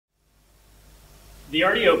The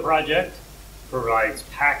RDO project provides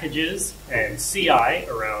packages and CI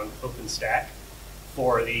around OpenStack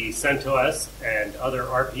for the CentOS and other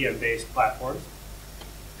RPM-based platforms.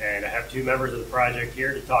 And I have two members of the project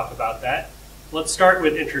here to talk about that. Let's start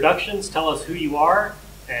with introductions. Tell us who you are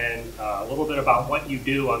and a little bit about what you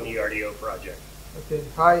do on the RDO project. Okay,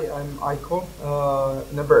 hi, I'm Aiko,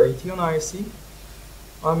 number 80 on IRC.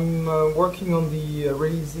 I'm working on the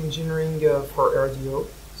release engineering for RDO,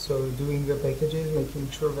 so doing the packages, making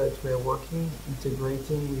sure that we are working,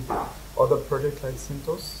 integrating with other projects like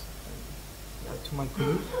CentOS. To my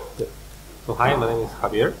colleague. Yeah. So hi, my name is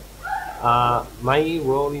Javier. My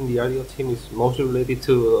role in the RDO team is mostly related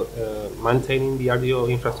to maintaining the RDO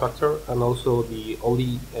infrastructure and also all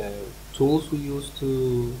the tools we use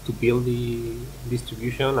to build the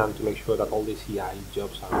distribution and to make sure that all the CI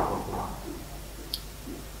jobs are working.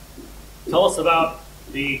 Tell us about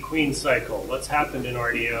the Queen cycle. What's happened in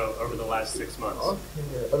RDO over the last 6 months?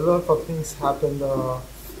 Okay, a lot of things happened.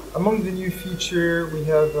 Among the new feature, we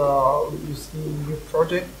have you see new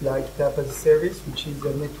project like Tap as a Service, which is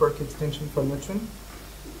a network extension for Neutron.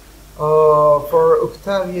 For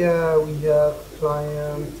Octavia, we have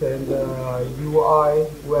client and UI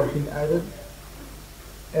who have been added.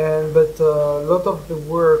 But a lot of the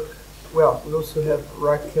work, well, we also have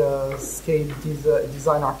rack scale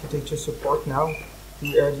design architecture support now,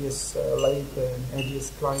 the RDS Lite and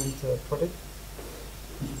RDS client project.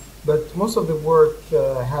 But most of the work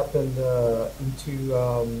happened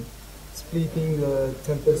into splitting the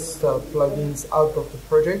Tempest plugins out of the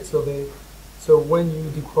project. So when you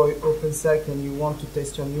deploy OpenStack and you want to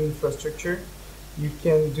test your new infrastructure, you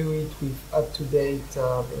can do it with up-to-date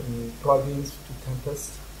plugins to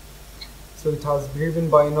Tempest. So it has been driven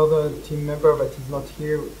by another team member that is not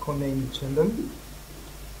here, codenamed Chandon.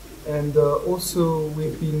 And also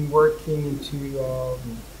we've been working into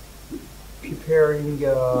preparing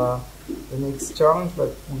the next challenge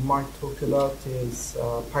that we might talk about is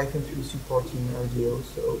Python 3 support in RDO.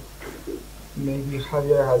 So maybe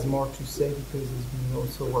Javier has more to say because he's been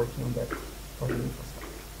also working on that for the infra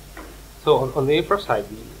side. So on the infra side,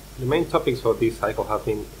 the main topics for this cycle have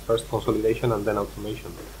been first consolidation and then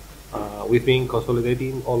automation. We've been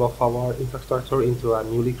consolidating all of our infrastructure into a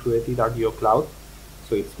newly created RDO cloud.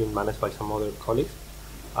 So it's been managed by some other colleagues.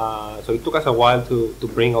 So it took us a while to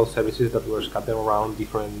bring all services that were scattered around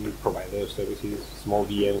different providers, services, small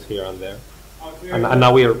VMs here and there. And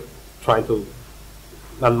now we are trying to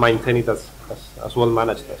maintain it as well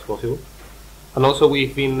managed as possible. And also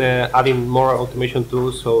we've been adding more automation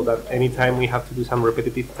tools so that anytime we have to do some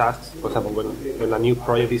repetitive tasks, for example, when a new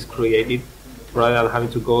project is created, rather than having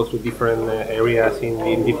to go through different areas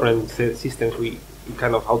in different systems, we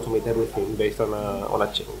kind of automate everything based on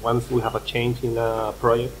once we have a change in a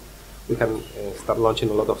project, we can start launching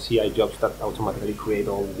a lot of CI jobs that automatically create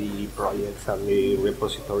all the projects and the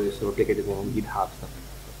repositories replicated on GitHub.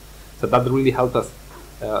 So that really helped us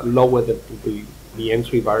lower the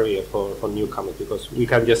entry barrier for newcomers, because we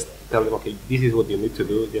can just tell them, okay, this is what you need to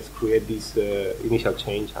do, just create this initial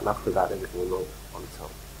change, and after that everything will go on its own.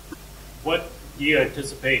 What do you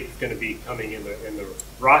anticipate is going to be coming in the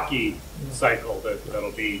Rocky cycle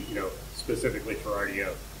that'll be, specifically for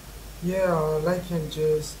RDO? Yeah, like I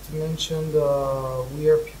just mentioned, we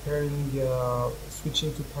are preparing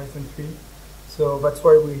switching to Python 3. So that's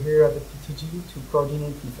why we're here at the PTG to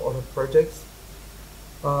coordinate with other projects.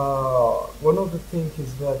 One of the things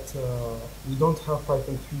is that we don't have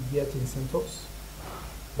Python 3 yet in CentOS,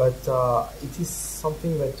 but it is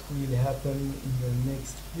something that will happen in the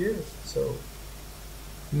next year. So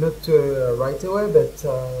not right away, but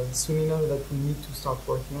soon enough that we need to start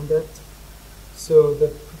working on that. So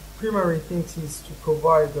the primary thing is to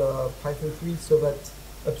provide Python 3 so that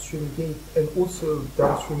upstream gate and also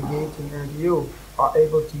downstream gate in RDO are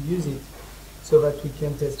able to use it, so that we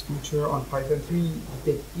can test future on Python 3,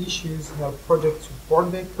 detect issues, help projects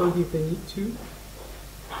support their code if they need to.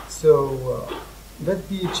 So that'd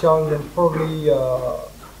be a challenge, and probably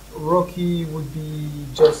Rocky would be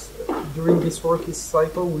just during this Rocky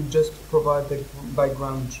cycle, we just provide the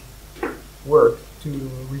background work to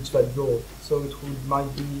reach that goal. So it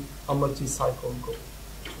might be a multi-cycle goal.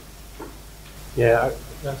 Yeah,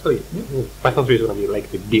 actually, Python 3 is going to be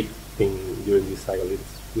like the big thing during this cycle.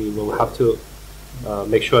 We will have to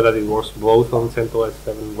make sure that it works both on CentOS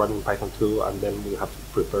 7 running Python 2, and then we have to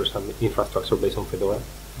prepare some infrastructure based on Fedora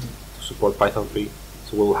to support Python 3.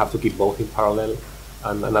 So we will have to keep both in parallel,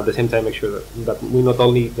 and at the same time make sure that we not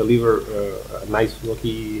only deliver a nice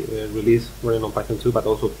Rocky release running on Python 2, but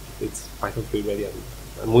also it's Python 3 ready,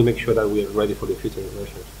 and we make sure that we are ready for the future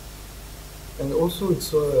versions. And also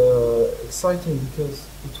it's exciting because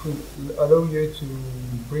it will allow you to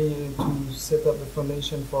set up the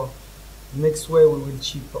foundation for the next way we will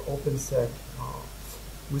ship OpenStack.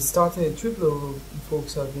 We started, triple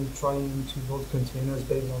folks have been trying to build containers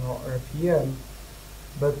based on our RPM,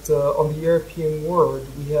 but on the RPM world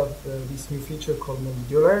we have this new feature called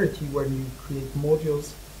modularity where you create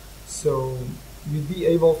modules. So you'd be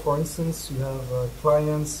able, for instance, to have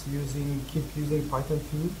clients keep using Python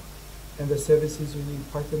 2 and the services using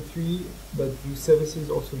Python 3, but these services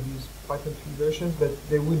also use Python 3 versions, but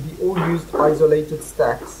they will be all used isolated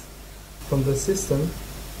stacks from the system.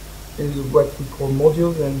 Is what we call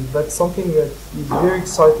modules, and that's something that is very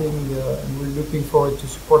exciting and we're looking forward to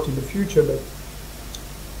support in the future. But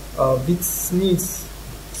this needs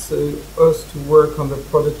us to work on the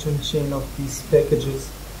production chain of these packages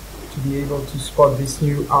to be able to spot this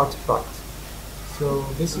new artifact. So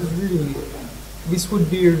this would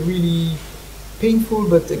be a really painful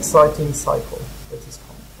but exciting cycle that is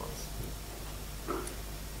coming for us.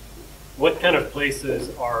 What kind of places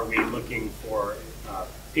are we looking for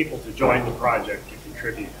people to join the project to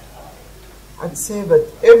contribute? I'd say that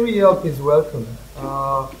every help is welcome.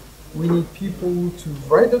 We need people to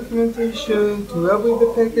write documentation, to help with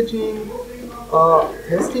the packaging.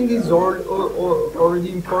 Testing is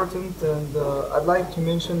already important, and I'd like to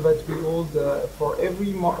mention that we hold for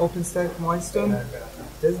every OpenStack milestone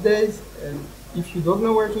test days, and if you don't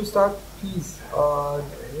know where to start, please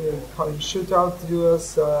shoot out to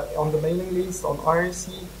us on the mailing list, on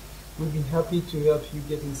IRC. We'll be happy to help you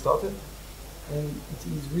getting started. And it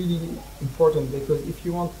is really important because if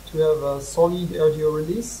you want to have a solid RDO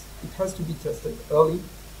release, it has to be tested early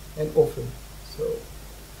and often.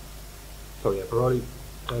 So yeah, probably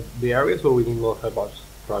the areas where we need more help are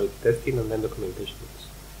probably testing and then documentation.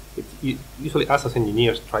 Usually us as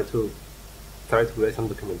engineers try to write some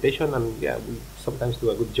documentation, and yeah, we sometimes do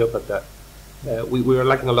a good job at that. We are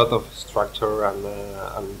lacking a lot of structure and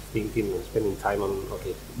thinking and spending time on,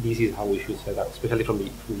 okay, this is how we should set up, especially from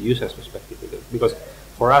the user's perspective. Because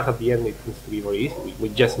for us at the end it tends to be very easy. We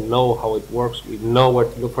just know how it works, we know where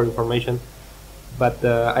to look for information. But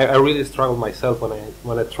I really struggle myself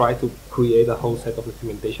when I try to create a whole set of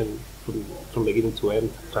documentation from beginning to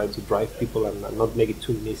end, trying to drive people and not make it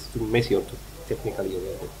too messy or too technically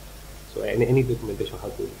oriented. So any documentation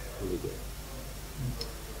has to be good.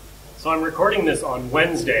 So I'm recording this on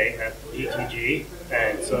Wednesday at PTG,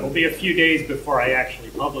 and so it'll be a few days before I actually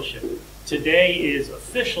publish it. Today is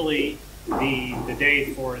officially the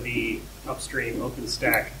day for the upstream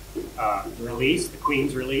OpenStack release, the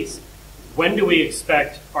Queen's release. When do we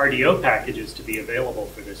expect RDO packages to be available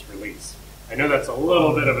for this release? I know that's a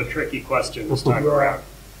little bit of a tricky question this time around.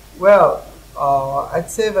 Well, I'd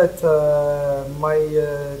say that my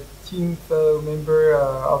team member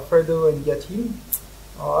Alfredo and Yatin,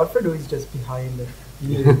 Alfredo is just behind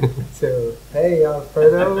you. So, hey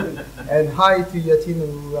Alfredo, and hi to Yatin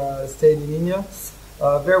who stayed in India.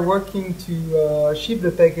 They're working to ship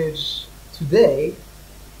the package today.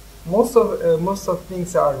 Most of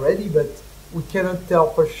things are ready, but we cannot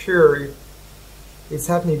tell for sure if it's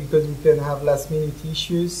happening because we can have last minute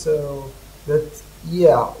issues. So that,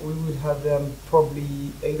 yeah, we will have them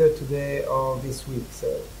probably either today or this week.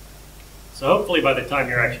 So hopefully by the time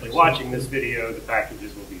you're actually watching this video, the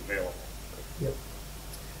packages will be available. Yep.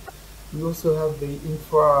 We also have the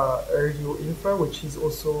RDO infra, which is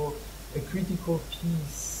also a critical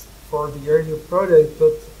piece for the RDO product,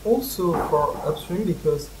 but also for upstream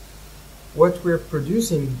because what we're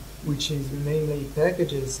producing, which is mainly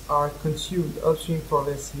packages, are consumed upstream for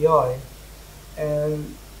the CI.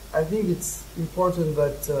 And I think it's important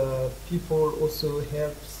that people also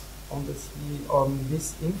help on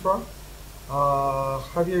this infra.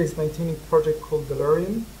 Javier is maintaining a project called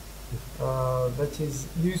Delorian that is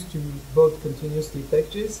used to build continuously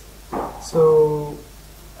packages. So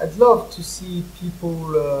I'd love to see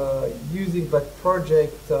people using that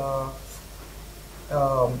project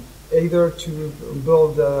either to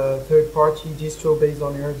build a third-party distro based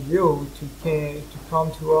on RDO to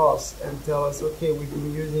come to us and tell us, okay, we've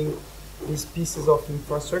been using these pieces of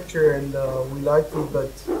infrastructure and we like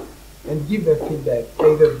it, and give their feedback,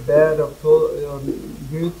 either bad or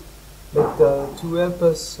good, but to help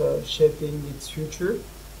us shaping its future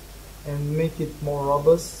and make it more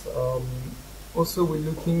robust. Also, we're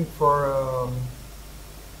looking for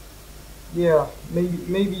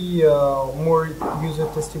maybe more user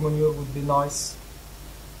testimonial would be nice.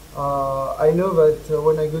 I know that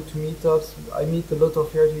when I go to meetups, I meet a lot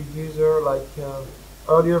of RDO users. Like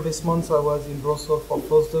earlier this month, I was in Brussels for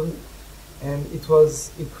FOSDEM, and it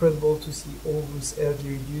was incredible to see all these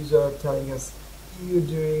RDO users telling us, you're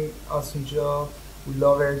doing awesome job. We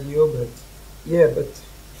love RDO, but yeah, but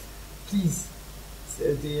please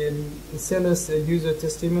send us a user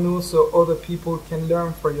testimonial so other people can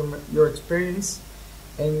learn from your experience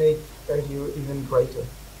and make RDO even greater.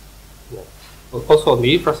 Yeah. Also on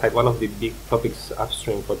the infra side, one of the big topics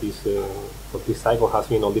upstream for this cycle has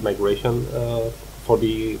been all the migration for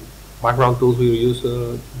the background tools we use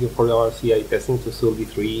for our CI testing to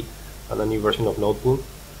SylV3 and a new version of Notebook.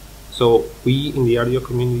 So we in the RDO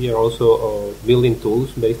community are also building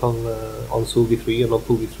tools based on SylV3 and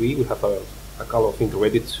Notebook v3. We have a couple of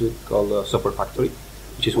integrated suite called Software Factory,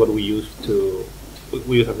 which is what we use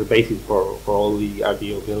as the basis for all the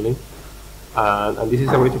RDO building. And this is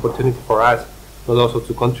a great opportunity for us, not also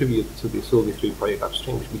to contribute to the SylV3 project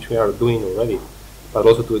upstream, which we are doing already, but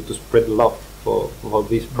also to spread love for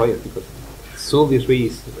this project, because SylV3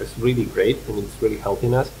 is really great and it's really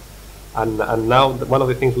helping us. And now one of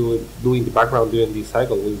the things we will do in the background during this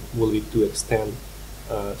cycle will be to extend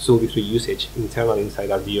SylV3 usage internally inside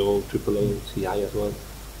RDO, OOO, CI as well.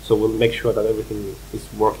 So we'll make sure that everything is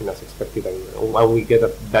working as expected and we get a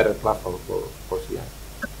better platform for CI.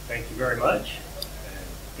 Thank you very much, and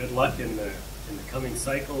good luck in the coming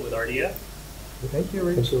cycle with RDO. Thank you,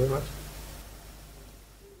 Rich. Thank you very much.